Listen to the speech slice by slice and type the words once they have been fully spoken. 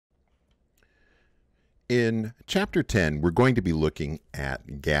In Chapter 10, we're going to be looking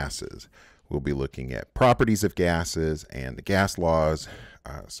at gases. We'll be looking at properties of gases and the gas laws.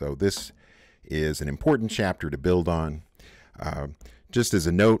 So this is an important chapter to build on. Just as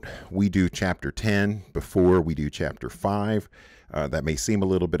a note, we do Chapter 10 before we do Chapter 5. That may seem a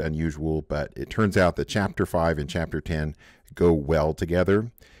little bit unusual, but it turns out that Chapter 5 and Chapter 10 go well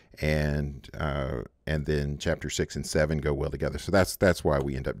together, and then Chapter 6 and 7 go well together. So that's why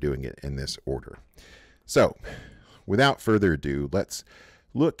we end up doing it in this order. So, without further ado, let's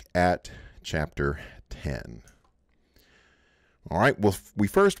look at Chapter 10. All right, well, we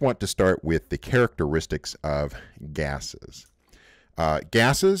first want to start with the characteristics of gases.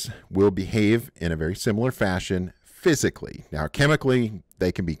 Gases will behave in a very similar fashion physically. Now, chemically,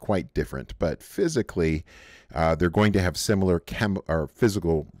 they can be quite different, but physically, they're going to have similar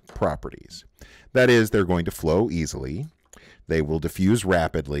physical properties. That is, they're going to flow easily. They will diffuse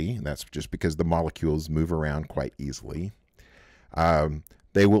rapidly. That's just because the molecules move around quite easily.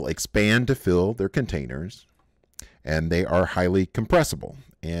 They will expand to fill their containers, and they are highly compressible.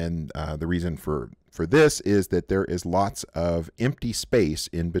 And the reason for this is that there is lots of empty space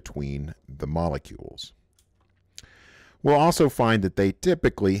in between the molecules. We'll also find that they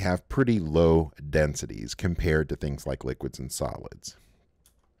typically have pretty low densities compared to things like liquids and solids.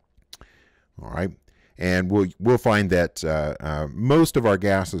 All right. And we'll find that most of our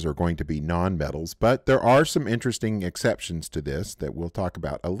gases are going to be nonmetals, but there are some interesting exceptions to this that we'll talk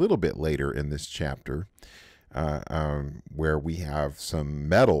about a little bit later in this chapter, where we have some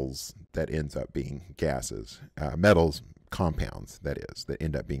metals that ends up being gases, compounds, that is, that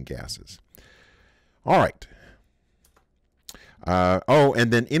end up being gases. All right.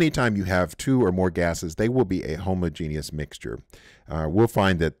 And then anytime you have two or more gases, they will be a homogeneous mixture. We'll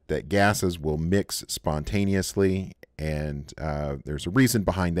find that gases will mix spontaneously, and there's a reason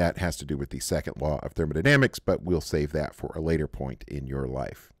behind that. It has to do with the second law of thermodynamics, but we'll save that for a later point in your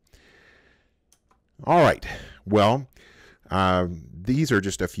life. All right, well, these are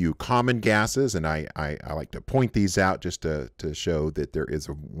just a few common gases, and I like to point these out just to show that there is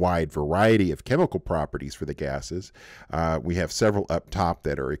a wide variety of chemical properties for the gases. We have several up top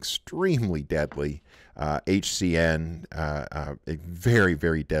that are extremely deadly. HCN, very,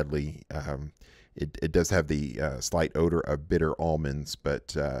 very deadly. It does have the slight odor of bitter almonds,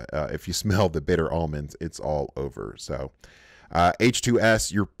 but if you smell the bitter almonds, it's all over. So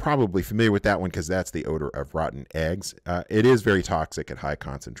H2S, you're probably familiar with that one because that's the odor of rotten eggs. It is very toxic at high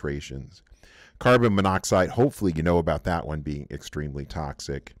concentrations. Carbon monoxide, hopefully you know about that one being extremely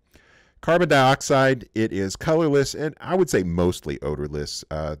toxic. Carbon dioxide, it is colorless and I would say mostly odorless.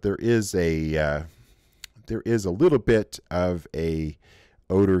 There is a little bit of a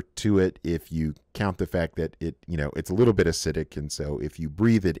odor to it if you count the fact that it's a little bit acidic, and so if you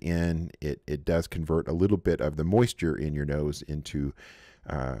breathe it in, it does convert a little bit of the moisture in your nose into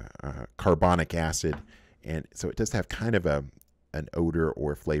carbonic acid, and so it does have kind of an odor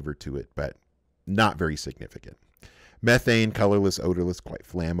or flavor to it, but not very significant. Methane, colorless, odorless, quite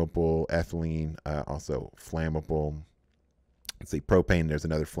flammable. Ethylene, also flammable. Let's see, propane, there's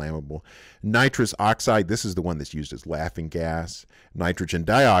another flammable. Nitrous oxide, this is the one that's used as laughing gas. Nitrogen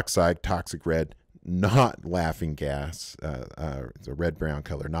dioxide, toxic red, not laughing gas. It's a red-brown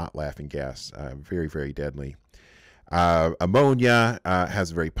color, not laughing gas. Very, very deadly. Ammonia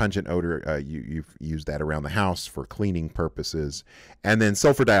has a very pungent odor. You've used that around the house for cleaning purposes. And then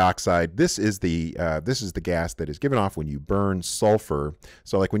sulfur dioxide, this is the gas that is given off when you burn sulfur.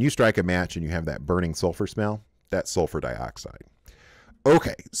 So like when you strike a match and you have that burning sulfur smell, that's sulfur dioxide.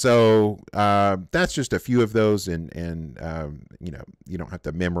 Okay, so that's just a few of those, and you don't have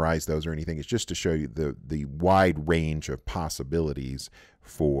to memorize those or anything. It's just to show you the wide range of possibilities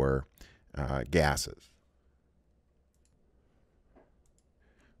for gases.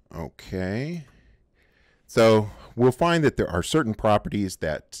 Okay, so we'll find that there are certain properties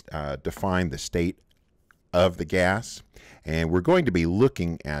that define the state of the gas, and we're going to be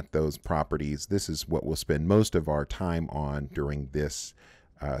looking at those properties. This is what we'll spend most of our time on during this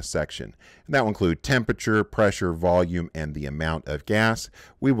section. And that will include temperature, pressure, volume, and the amount of gas.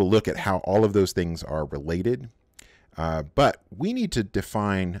 We will look at how all of those things are related, but we need to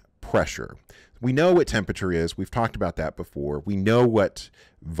define pressure. We know what temperature is. We've talked about that before. We know what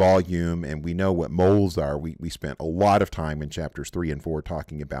volume and we know what moles are. We spent a lot of time in chapters 3 and 4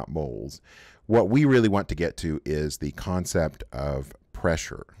 talking about moles. What we really want to get to is the concept of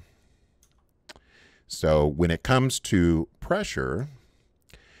pressure. So when it comes to pressure,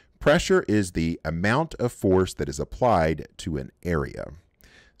 pressure is the amount of force that is applied to an area.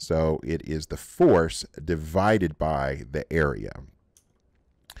 So it is the force divided by the area.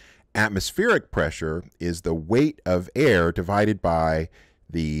 atmospheric pressure is the weight of air divided by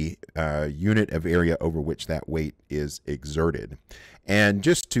the unit of area over which that weight is exerted. And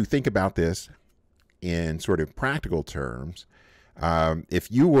just to think about this in sort of practical terms,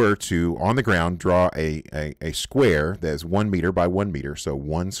 if you were to, on the ground, draw a square that is 1 meter by 1 meter, so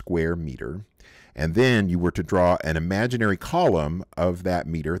 1 square meter, and then you were to draw an imaginary column of that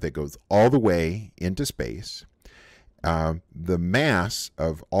meter that goes all the way into space, the mass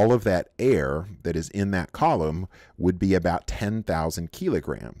of all of that air that is in that column would be about 10,000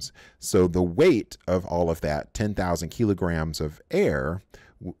 kilograms. So the weight of all of that 10,000 kilograms of air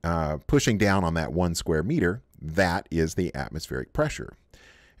pushing down on that 1 square meter, that is the atmospheric pressure.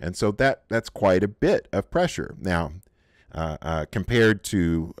 And so that's quite a bit of pressure. Now, compared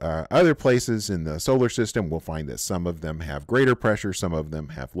to other places in the solar system, we'll find that some of them have greater pressure, some of them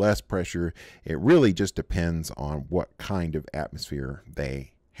have less pressure. It really just depends on what kind of atmosphere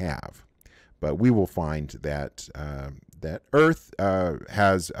they have. But we will find that that Earth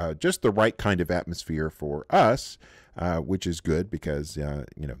has just the right kind of atmosphere for us, which is good because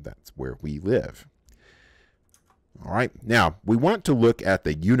that's where we live. All right, now we want to look at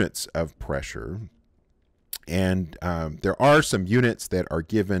the units of pressure. And there are some units that are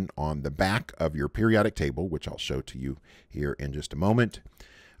given on the back of your periodic table, which I'll show to you here in just a moment.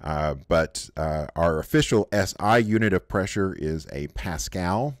 But our official SI unit of pressure is a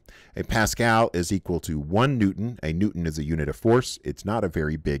Pascal. A Pascal is equal to 1 Newton. A Newton is a unit of force. It's not a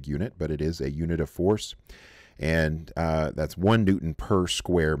very big unit, but it is a unit of force. And that's 1 Newton per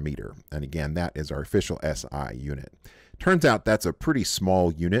square meter. And again, that is our official SI unit. Turns out that's a pretty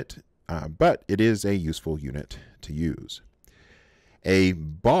small unit. But it is a useful unit to use. A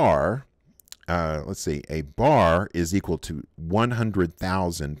bar, a bar is equal to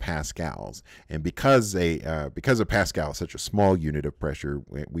 100,000 pascals. And because a pascal is such a small unit of pressure,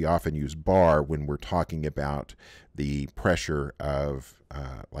 we often use bar when we're talking about the pressure of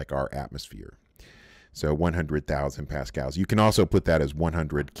like our atmosphere. So 100,000 pascals. You can also put that as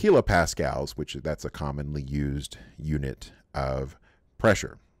 100 kilopascals, which that's a commonly used unit of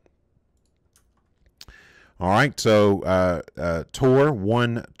pressure. All right, so torr,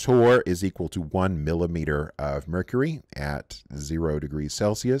 1 torr is equal to 1 millimeter of mercury at 0 degrees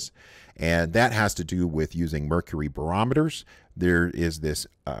Celsius. And that has to do with using mercury barometers. There is this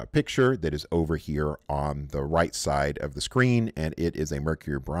picture that is over here on the right side of the screen, and it is a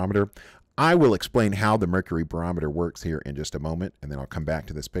mercury barometer. I will explain how the mercury barometer works here in just a moment, and then I'll come back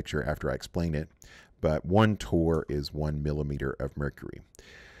to this picture after I explain it. But 1 torr is 1 millimeter of mercury.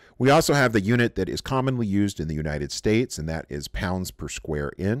 We also have the unit that is commonly used in the United States, and that is pounds per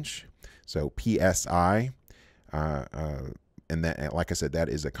square inch. So PSI, and that, like I said, that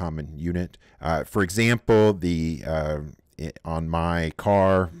is a common unit. For example, on my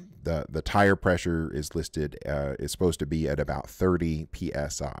car, the tire pressure is listed, is supposed to be at about 30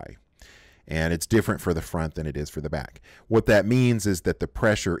 PSI. And it's different for the front than it is for the back. What that means is that the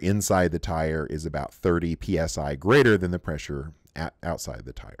pressure inside the tire is about 30 PSI greater than the pressure outside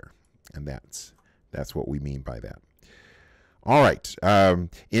the tire. And that's what we mean by that. All right.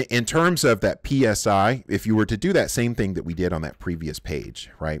 In terms of that PSI, if you were to do that same thing that we did on that previous page,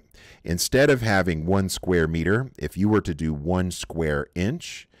 right? Instead of having 1 square meter, if you were to do 1 square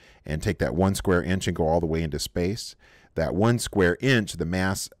inch and take that 1 square inch and go all the way into space, that 1 square inch, the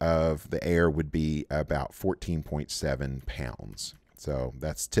mass of the air would be about 14.7 pounds. So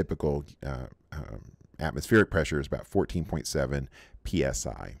that's typical atmospheric pressure is about 14.7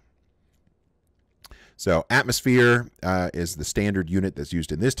 PSI. So atmosphere is the standard unit that's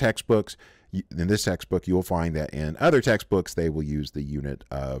used in this textbook. In this textbook, you will find that in other textbooks, they will use the unit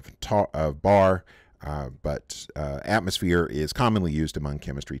of bar, but atmosphere is commonly used among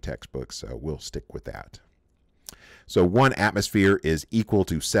chemistry textbooks, so we'll stick with that. So 1 atmosphere is equal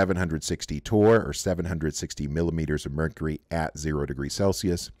to 760 torr, or 760 millimeters of mercury at 0 degrees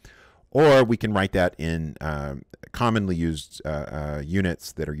Celsius. Or we can write that in commonly used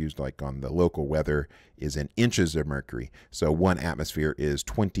units that are used like on the local weather is in inches of mercury. So 1 atmosphere is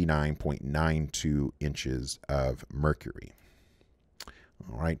 29.92 inches of mercury.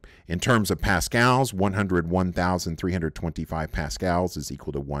 All right. In terms of pascals, 101,325 pascals is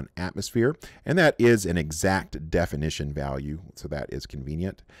equal to 1 atmosphere. And that is an exact definition value, so that is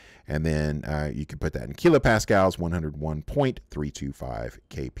convenient. And then you can put that in kilopascals, 101.325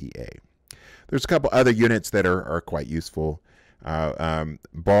 kPa. There's a couple other units that are quite useful.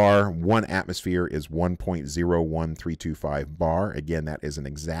 Bar, 1 atmosphere is 1.01325 bar. Again, that is an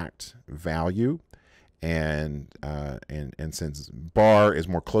exact value. And since bar is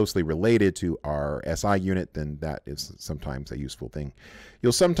more closely related to our SI unit, then that is sometimes a useful thing.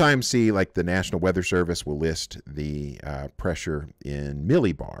 You'll sometimes see, like, the National Weather Service will list the pressure in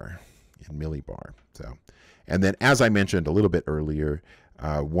millibar. So, and then, as I mentioned a little bit earlier,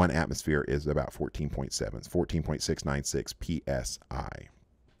 1 atmosphere is about 14.7, 14.696 psi.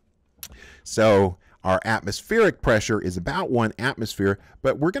 So our atmospheric pressure is about 1 atmosphere,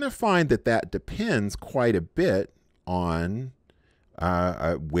 but we're going to find that that depends quite a bit on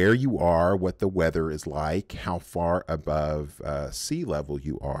where you are, what the weather is like, how far above sea level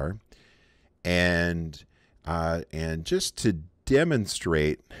you are. And just to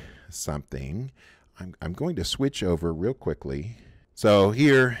demonstrate something, I'm going to switch over real quickly. So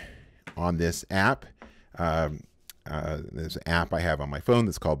here on this app, there's an app I have on my phone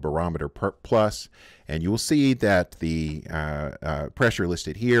that's called Barometer Plus, and you'll see that the pressure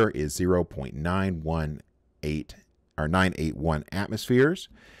listed here is 0.918 or 981 atmospheres.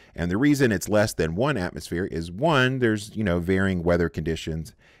 And the reason it's less than 1 atmosphere is, 1, there's varying weather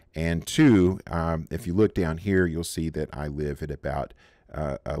conditions, and 2, if you look down here, you'll see that I live at about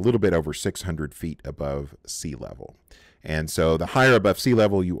a little bit over 600 feet above sea level. And so the higher above sea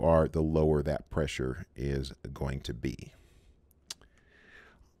level you are, the lower that pressure is going to be.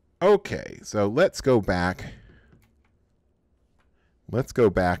 Okay, so let's go back. Let's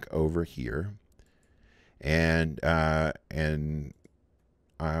go back over here, and I'm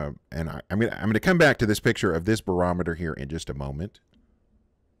going to come back to this picture of this barometer here in just a moment.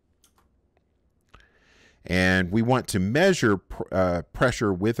 And we want to measure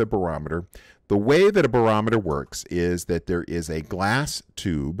pressure with a barometer. The way that a barometer works is that there is a glass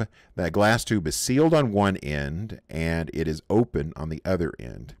tube. That glass tube is sealed on one end and it is open on the other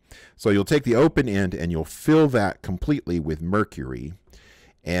end. So you'll take the open end and you'll fill that completely with mercury,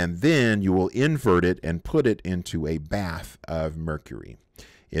 and then you will invert it and put it into a bath of mercury.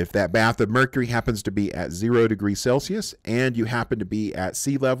 If that bath of mercury happens to be at 0 degrees Celsius and you happen to be at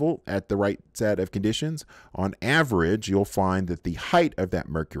sea level at the right set of conditions, on average, you'll find that the height of that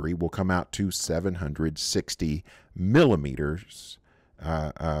mercury will come out to 760 millimeters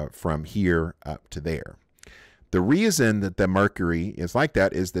from here up to there. The reason that the mercury is like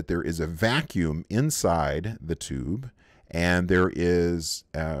that is that there is a vacuum inside the tube, and there is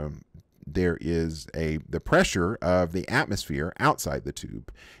the pressure of the atmosphere outside the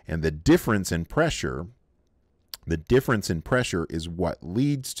tube, and the difference in pressure is what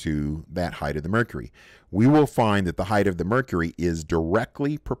leads to that height of the mercury. We will find that the height of the mercury is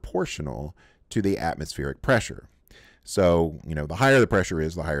directly proportional to the atmospheric pressure. So, the higher the pressure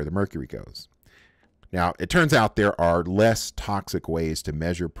is, the higher the mercury goes. Now, it turns out there are less toxic ways to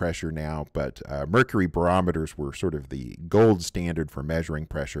measure pressure now, but mercury barometers were sort of the gold standard for measuring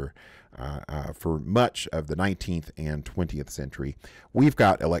pressure for much of the 19th and 20th century. We've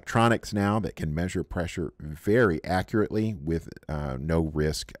got electronics now that can measure pressure very accurately with no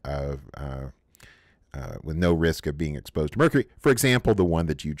risk of being exposed to mercury. For example, the one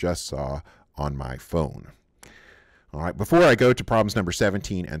that you just saw on my phone. All right, before I go to problems number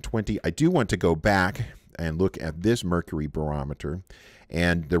 17 and 20, I do want to go back and look at this mercury barometer.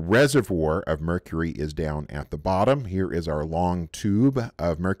 And the reservoir of mercury is down at the bottom. Here is our long tube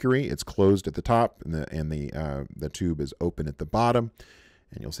of mercury. It's closed at the top, and the tube is open at the bottom.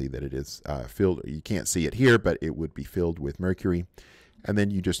 And you'll see that it is filled. You can't see it here, but it would be filled with mercury. And then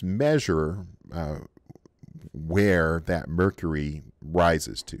you just measure where that mercury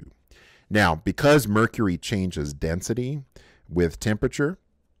rises to. Now, because mercury changes density with temperature,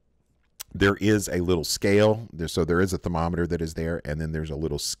 there is a little scale. So there is a thermometer that is there, and then there's a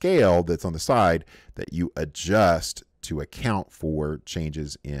little scale that's on the side that you adjust to account for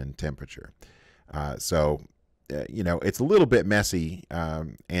changes in temperature. It's a little bit messy.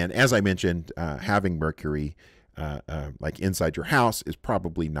 And as I mentioned, having mercury like inside your house is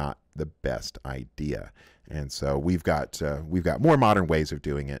probably not the best idea. And so we've got more modern ways of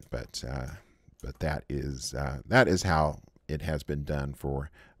doing it, but that is how it has been done for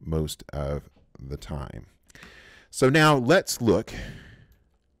most of the time. So now let's look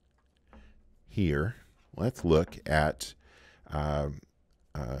here. Let's look at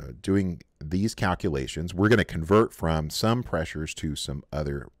doing these calculations. We're going to convert from some pressures to some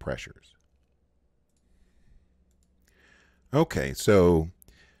other pressures. Okay, so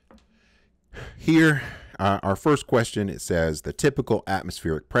here our first question, it says the typical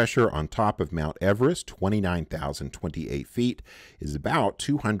atmospheric pressure on top of Mount Everest, 29,028 feet, is about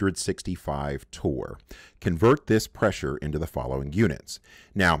 265 torr. Convert this pressure into the following units.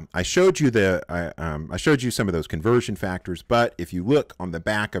 Now, I showed you I showed you some of those conversion factors, but if you look on the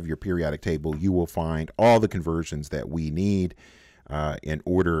back of your periodic table, you will find all the conversions that we need in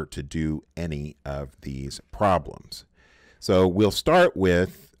order to do any of these problems. So we'll start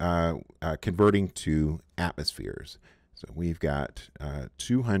with converting to atmospheres. So we've got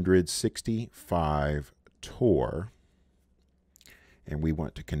 265 torr, and we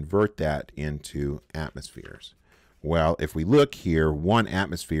want to convert that into atmospheres. Well, if we look here, 1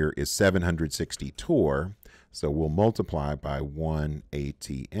 atmosphere is 760 torr, so we'll multiply by 1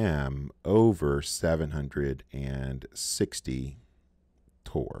 atm over 760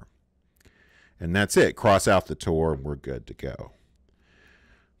 torr. And that's it. Cross out the torr and we're good to go.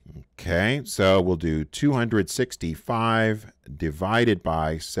 Okay, so we'll do 265 divided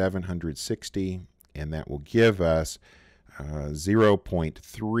by 760, and that will give us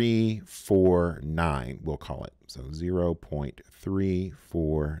 0.349, we'll call it. So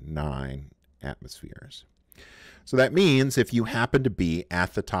 0.349 atmospheres. So that means if you happen to be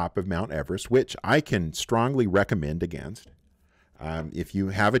at the top of Mount Everest, which I can strongly recommend against, if you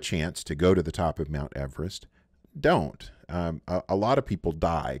have a chance to go to the top of Mount Everest, don't. A lot of people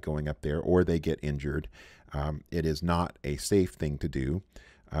die going up there, or they get injured. It is not a safe thing to do.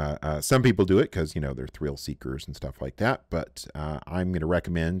 Some people do it because, you know, they're thrill seekers and stuff like that. But I'm going to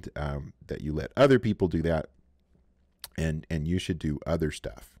recommend that you let other people do that, and you should do other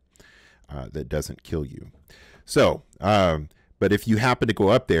stuff that doesn't kill you. So, but if you happen to go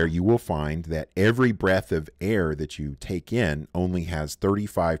up there, you will find that every breath of air that you take in only has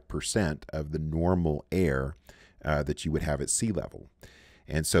 35% of the normal air that you would have at sea level.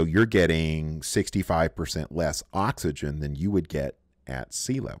 And so you're getting 65% less oxygen than you would get at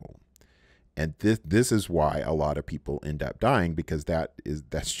sea level. And this is why a lot of people end up dying, because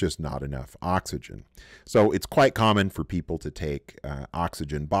that's just not enough oxygen. So it's quite common for people to take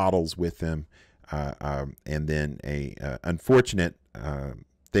oxygen bottles with them. And then a unfortunate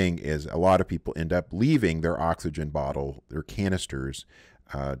thing is a lot of people end up leaving their oxygen bottle, their canisters,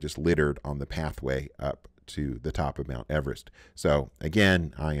 just littered on the pathway up to the top of Mount Everest. So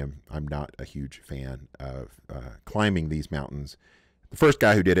again, I'm not a huge fan of climbing these mountains. The first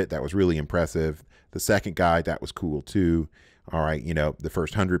guy who did it, that was really impressive. The second guy, that was cool too. All right, you know, the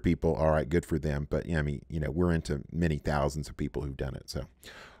first 100 people, all right, good for them. But yeah, I mean, you know, we're into many thousands of people who've done it. So,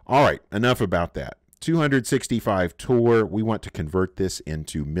 all right, enough about that. 265 torr, we want to convert this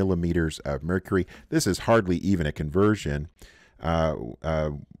into millimeters of mercury. This is hardly even a conversion.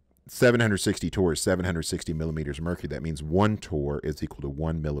 760 torr is 760 millimeters of mercury. That means 1 torr is equal to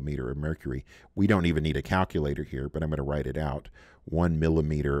 1 millimeter of mercury. We don't even need a calculator here, but I'm going to write it out. 1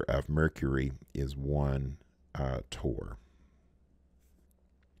 millimeter of mercury is 1 torr.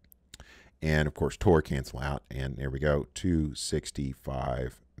 And of course, torr cancel out, and there we go,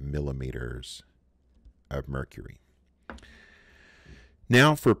 265 millimeters of mercury.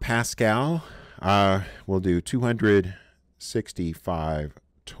 Now for Pascal, we'll do 265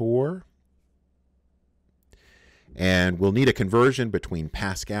 torr, and we'll need a conversion between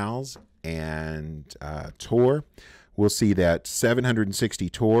pascals and torr. We'll see that 760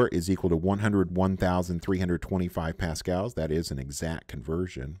 torr is equal to 101,325 pascals. That is an exact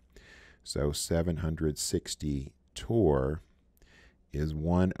conversion. So 760 torr is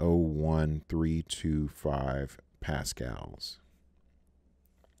 101,325 pascals.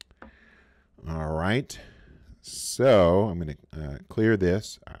 All right. So I'm going to clear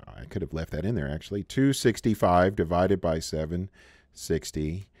this. I could have left that in there, actually. 265 divided by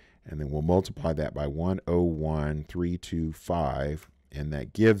 760, and then we'll multiply that by 101,325, and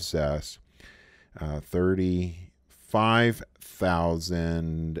that gives us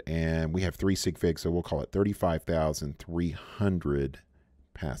 35,000, and we have 3 sig figs, so we'll call it 35,300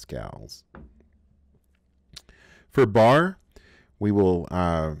 pascals. For bar, we will...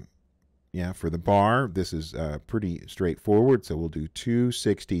 for the bar, this is pretty straightforward. So we'll do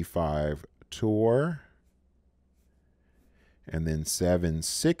 265 torr, and then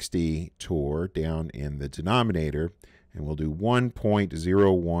 760 torr down in the denominator, and we'll do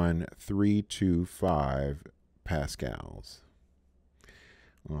 1.01325 pascals.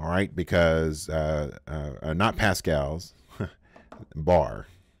 All right, because not pascals, bar.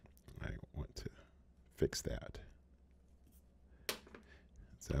 I want to fix that.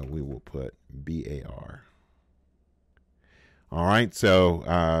 So we will put BAR. All right,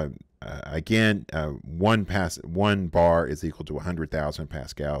 so again, one bar is equal to 100,000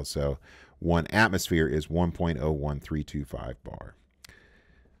 pascals, so 1 atmosphere is 1.01325 bar.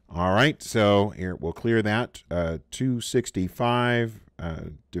 All right, so here we'll clear that. 265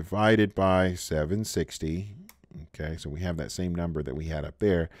 divided by 760. Okay, so we have that same number that we had up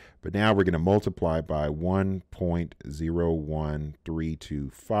there, but now we're going to multiply by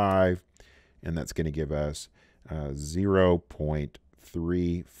 1.01325, and that's going to give us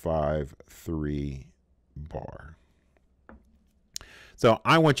 0.353 bar. So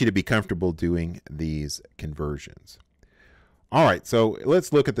I want you to be comfortable doing these conversions. All right, so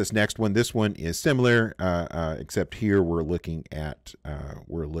let's look at this next one. This one is similar, except here we're looking at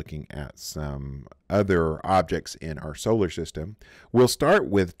some other objects in our solar system. We'll start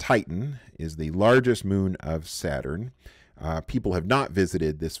with Titan, is the largest moon of Saturn. People have not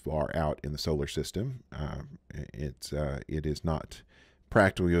visited this far out in the solar system. It is not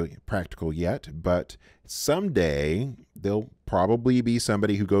practical yet, but someday there'll probably be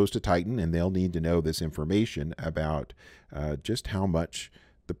somebody who goes to Titan, and they'll need to know this information about just how much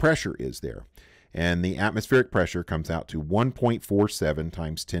the pressure is there. And the atmospheric pressure comes out to 1.47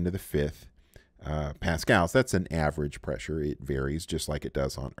 times 10 to the 5th pascals. That's an average pressure. It varies just like it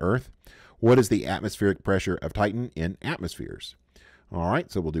does on Earth. What is the atmospheric pressure of Titan in atmospheres? All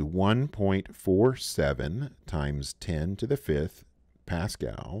right, so we'll do 1.47 times 10 to the 5th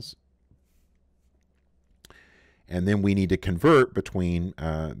pascals. And then we need to convert between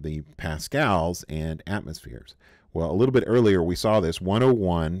the pascals and atmospheres. Well, a little bit earlier we saw this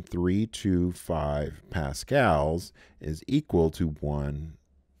 101.325 pascals is equal to 1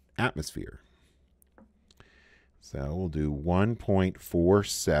 atmosphere. So we'll do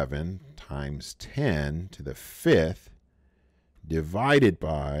 1.47 times 10 to the 5th divided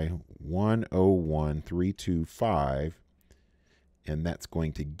by 101.325, and that's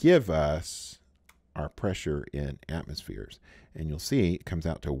going to give us our pressure in atmospheres. And you'll see it comes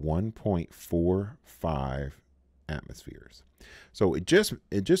out to 1.45 atmospheres. So it just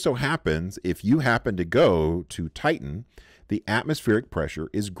so happens, if you happen to go to Titan, the atmospheric pressure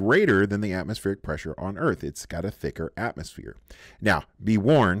is greater than the atmospheric pressure on Earth. It's got a thicker atmosphere. Now, be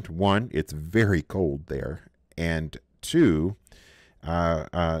warned, one, it's very cold there, and two,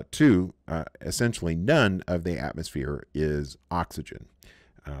 essentially none of the atmosphere is oxygen.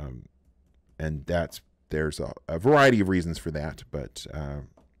 And there's a variety of reasons for that, but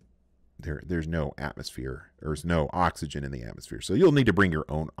there's no atmosphere, there's no oxygen in the atmosphere. So you'll need to bring your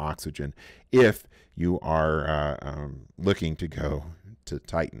own oxygen if you are looking to go to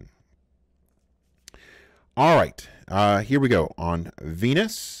Titan. All right, here we go. On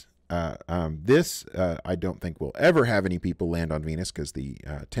Venus, I don't think we'll ever have any people land on Venus because the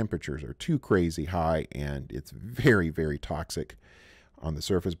temperatures are too crazy high and it's very, very toxic on the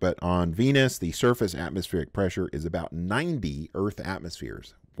surface. But on Venus, the surface atmospheric pressure is about 90 Earth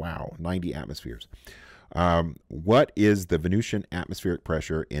atmospheres. Wow, 90 atmospheres. What is the Venusian atmospheric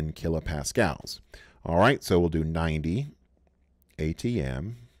pressure in kilopascals? All right, so we'll do 90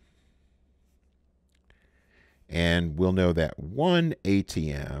 ATM. And we'll know that 1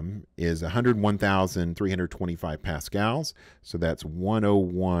 ATM is 101,325 pascals. So that's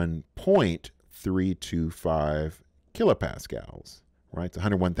 101.325 kilopascals. Right, it's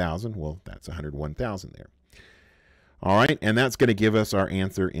 101,000. Well, that's 101,000 there. All right, and that's going to give us our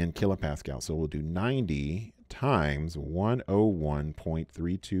answer in kilopascals. So we'll do 90 times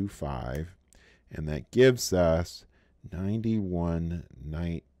 101.325, and that gives us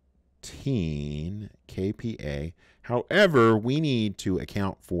 9119 kPa. However, we need to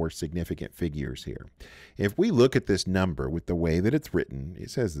account for significant figures here. If we look at this number with the way that it's written, it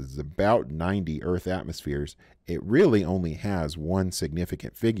says it's about 90 Earth atmospheres. It really only has one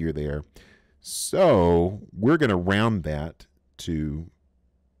significant figure there. So we're going to round that to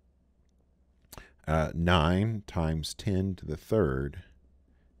 9 times 10 to the 3rd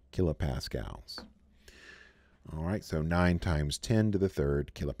kilopascals. All right, so 9 times 10 to the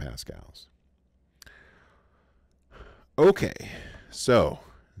 3rd kilopascals. Okay, so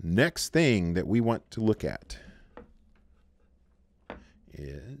next thing that we want to look at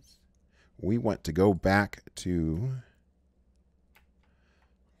is we want to go back to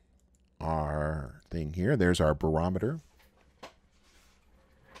our thing here. There's our barometer.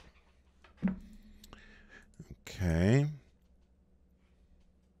 Okay.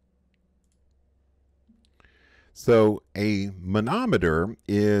 So a manometer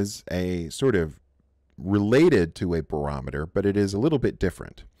is a sort of related to a barometer, but it is a little bit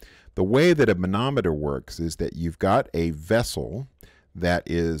different. The way that a manometer works is that you've got a vessel that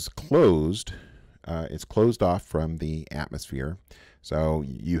is closed it's closed off from the atmosphere. So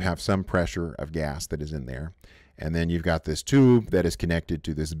you have some pressure of gas that is in there. And then you've got this tube that is connected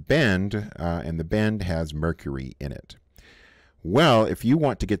to this bend, and the bend has mercury in it. Well, if you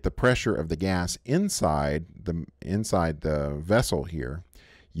want to get the pressure of the gas inside the vessel here,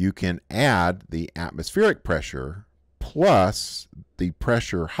 you can add the atmospheric pressure plus the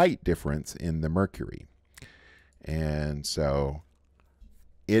pressure height difference in the mercury. And so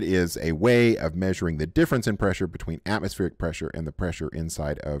it is a way of measuring the difference in pressure between atmospheric pressure and the pressure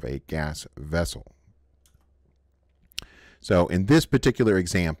inside of a gas vessel. So in this particular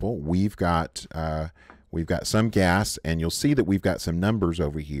example, we've got some gas, and you'll see that we've got some numbers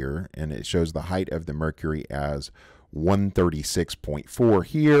over here, and it shows the height of the mercury as 136.4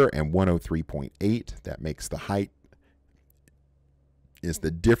 here and 103.8. That makes the height is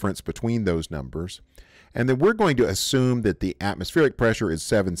the difference between those numbers. And then we're going to assume that the atmospheric pressure is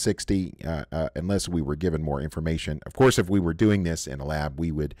 760 unless we were given more information. Of course, if we were doing this in a lab,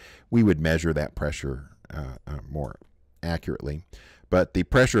 we would measure that pressure more accurately. But the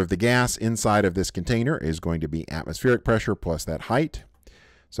pressure of the gas inside of this container is going to be atmospheric pressure plus that height.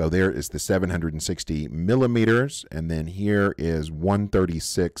 So there is the 760 millimeters, and then here is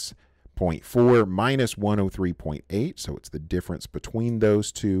 136.4 minus 103.8, so it's the difference between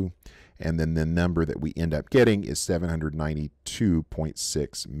those two, and then the number that we end up getting is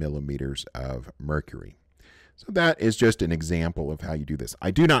 792.6 millimeters of mercury. So that is just an example of how you do this.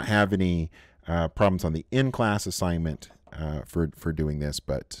 I do not have any problems on the in-class assignment for doing this,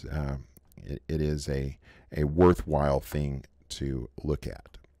 but it is a worthwhile thing to look at.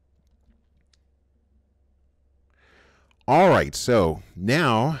 All right, so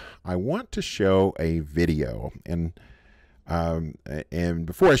now I want to show a video, and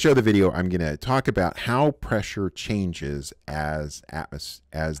before I show the video, I'm going to talk about how pressure changes as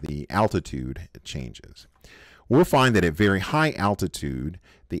the altitude changes. We'll find that at very high altitude,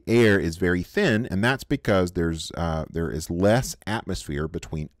 the air is very thin, and that's because there is less atmosphere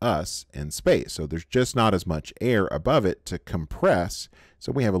between us and space. So there's just not as much air above it to compress,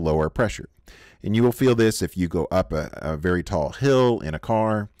 so we have a lower pressure. And you will feel this if you go up a very tall hill in a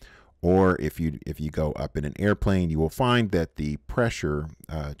car, or if you go up in an airplane. You will find that the pressure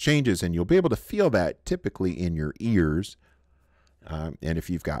changes, and you'll be able to feel that typically in your ears. And if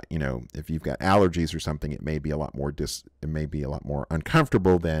you've got allergies or something, it may be a lot more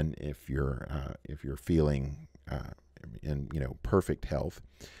uncomfortable than if you're feeling in perfect health.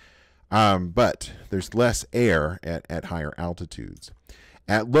 But there's less air at higher altitudes.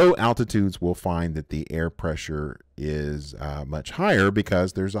 At low altitudes, we'll find that the air pressure is much higher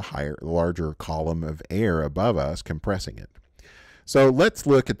because there's a larger column of air above us compressing it. So let's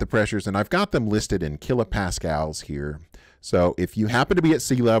look at the pressures, and I've got them listed in kilopascals here. So if you happen to be at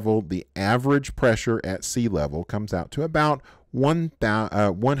sea level, the average pressure at sea level comes out to about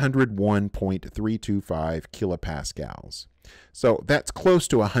 101.325 kilopascals. So that's close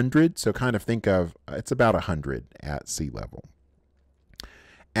to 100, so kind of think of it's about 100 at sea level.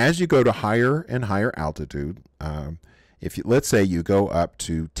 As you go to higher and higher altitude, let's say you go up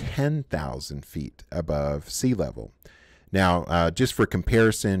to 10,000 feet above sea level. Now, just for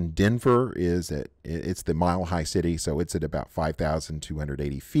comparison, Denver it's the mile-high city, so it's at about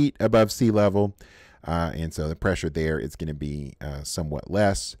 5,280 feet above sea level. And so the pressure there is going to be somewhat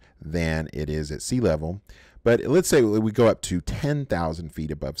less than it is at sea level. But let's say we go up to 10,000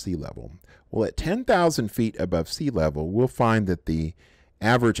 feet above sea level. Well, at 10,000 feet above sea level, we'll find that the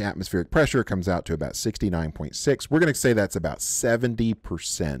average atmospheric pressure comes out to about 69.6. We're going to say that's about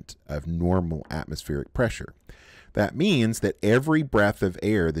 70% of normal atmospheric pressure. That means that every breath of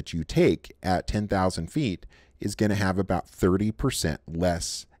air that you take at 10,000 feet is going to have about 30%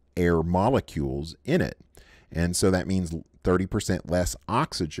 less air molecules in it. And so that means 30% less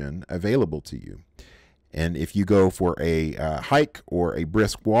oxygen available to you. And if you go for a hike or a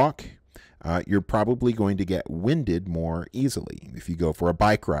brisk walk, you're probably going to get winded more easily. If you go for a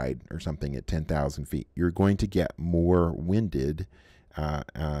bike ride or something at 10,000 feet, you're going to get more winded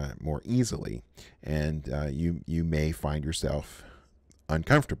more easily, and you may find yourself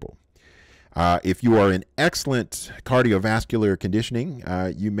uncomfortable. If you are in excellent cardiovascular conditioning,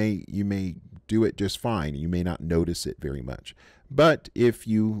 you may do it just fine. You may not notice it very much. But if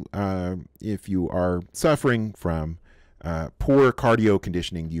you are suffering from poor cardio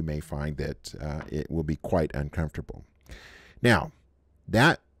conditioning, you may find that it will be quite uncomfortable. Now,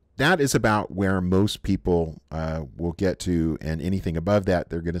 that is about where most people will get to, and anything above that,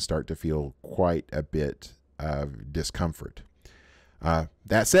 they're going to start to feel quite a bit of discomfort.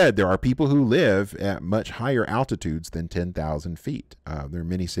 That said, there are people who live at much higher altitudes than 10,000 feet. There are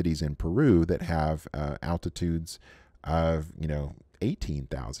many cities in Peru that have altitudes of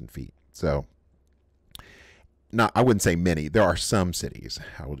 18,000 feet. So, I wouldn't say many. There are some cities.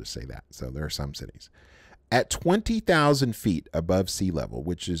 I will just say that. So there are some cities. At 20,000 feet above sea level,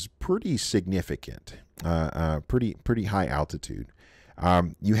 which is pretty significant, pretty high altitude,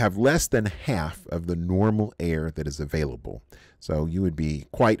 you have less than half of the normal air that is available. So you would be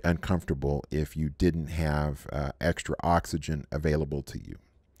quite uncomfortable if you didn't have extra oxygen available to you.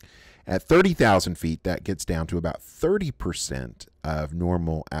 At 30,000 feet, that gets down to about 30% of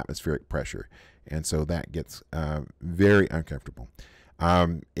normal atmospheric pressure. And so that gets very uncomfortable.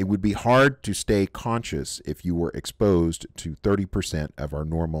 It would be hard to stay conscious if you were exposed to 30% of our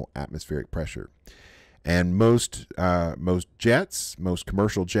normal atmospheric pressure. And most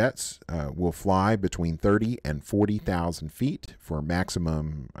commercial jets will fly between 30 and 40,000 feet for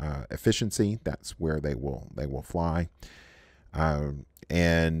maximum efficiency. That's where they will fly.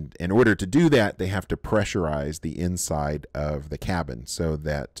 And in order to do that, they have to pressurize the inside of the cabin so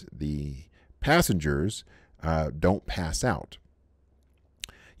that the passengers don't pass out.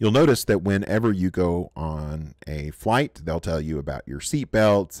 You'll notice that whenever you go on a flight, they'll tell you about your seat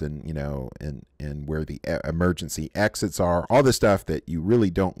belts and and where the emergency exits are, all the stuff that you really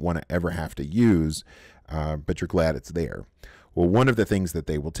don't want to ever have to use, but you're glad it's there. Well, one of the things that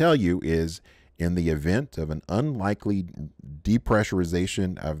they will tell you is, in the event of an unlikely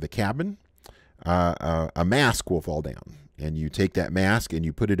depressurization of the cabin, a mask will fall down. And you take that mask and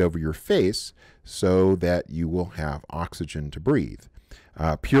you put it over your face so that you will have oxygen to breathe.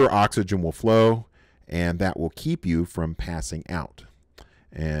 Pure oxygen will flow, and that will keep you from passing out.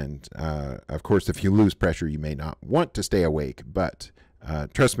 And of course, if you lose pressure, you may not want to stay awake, but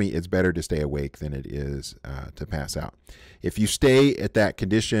trust me, it's better to stay awake than it is to pass out. If you stay at that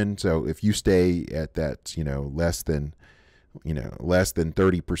condition, so if you stay at that, less than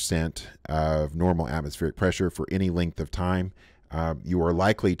 30% of normal atmospheric pressure for any length of time, you are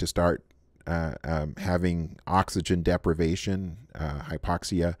likely to start having oxygen deprivation,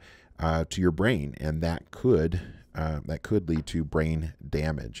 hypoxia, to your brain, and that could lead to brain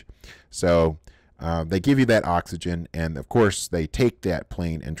damage. So they give you that oxygen, and of course they take that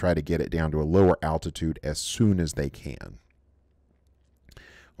plane and try to get it down to a lower altitude as soon as they can.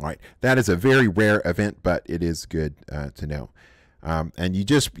 All right, that is a very rare event, but it is good to know. And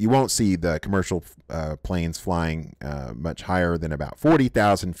you won't see the commercial planes flying much higher than about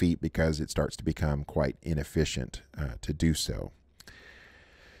 40,000 feet because it starts to become quite inefficient to do so.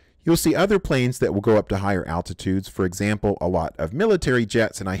 You'll see other planes that will go up to higher altitudes. For example, a lot of military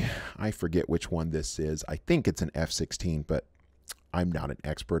jets, and I forget which one this is. I think it's an F-16, but I'm not an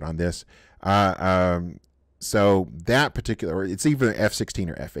expert on this. So that particular, it's either F-16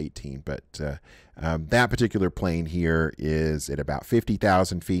 or F-18, but that particular plane here is at about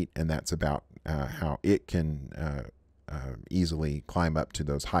 50,000 feet, and that's about how it can easily climb up to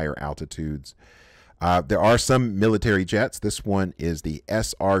those higher altitudes. There are some military jets. This one is the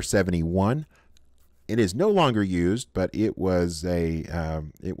SR-71. It is no longer used, but it was a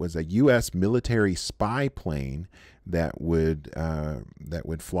U.S. military spy plane that would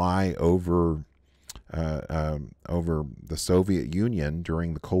fly over the Soviet Union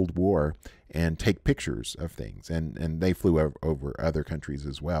during the Cold War and take pictures of things, and they flew over other countries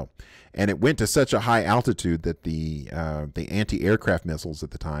as well. And it went to such a high altitude that the anti-aircraft missiles at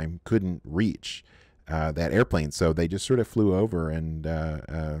the time couldn't reach that airplane, so they just sort of flew over, and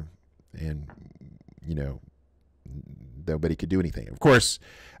nobody could do anything. Of course,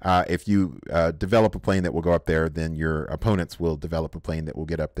 if you develop a plane that will go up there, then your opponents will develop a plane that will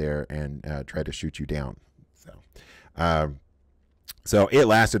get up there and try to shoot you down. So it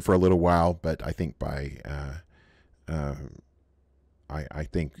lasted for a little while, but I think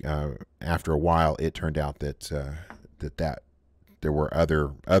after a while it turned out that there were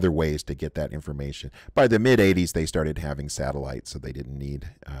other ways to get that information. By the mid 80s, they started having satellites, so they didn't need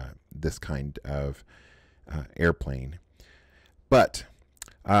this kind of airplane. But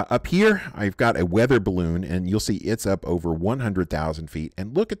up here, I've got a weather balloon, and you'll see it's up over 100,000 feet.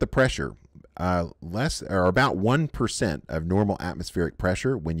 And look at the pressure, less or about 1% of normal atmospheric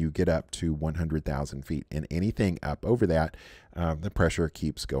pressure when you get up to 100,000 feet. And anything up over that, the pressure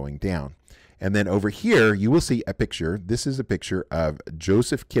keeps going down. And then over here, you will see a picture. This is a picture of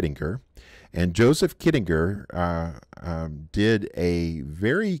Joseph Kittinger. And Joseph Kittinger did a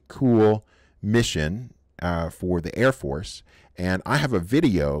very cool mission for the Air Force. And I have a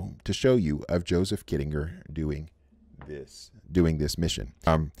video to show you of Joseph Kittinger doing doing this mission.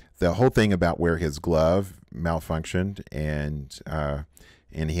 The whole thing about where his glove malfunctioned and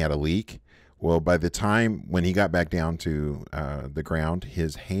he had a leak. Well, by the time when he got back down to the ground,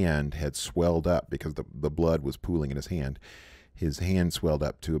 his hand had swelled up because the blood was pooling in his hand. His hand swelled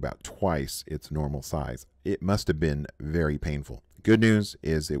up to about twice its normal size. It must have been very painful. Good news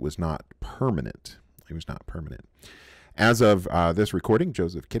is it was not permanent. It was not permanent. As of this recording,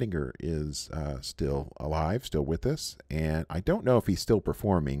 Joseph Kittinger is still alive, still with us. And I don't know if he's still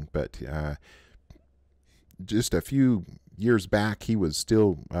performing, but just a few years back, he was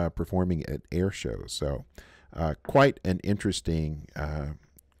still performing at air shows. So quite an interesting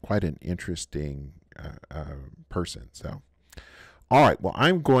person. So, all right. Well,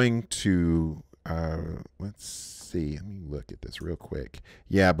 I'm going to let's see. Let me look at this real quick.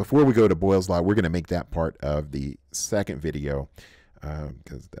 Yeah, before we go to Boyle's Law, we're going to make that part of the second video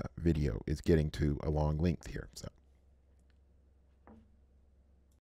because the video is getting to a long length here. So.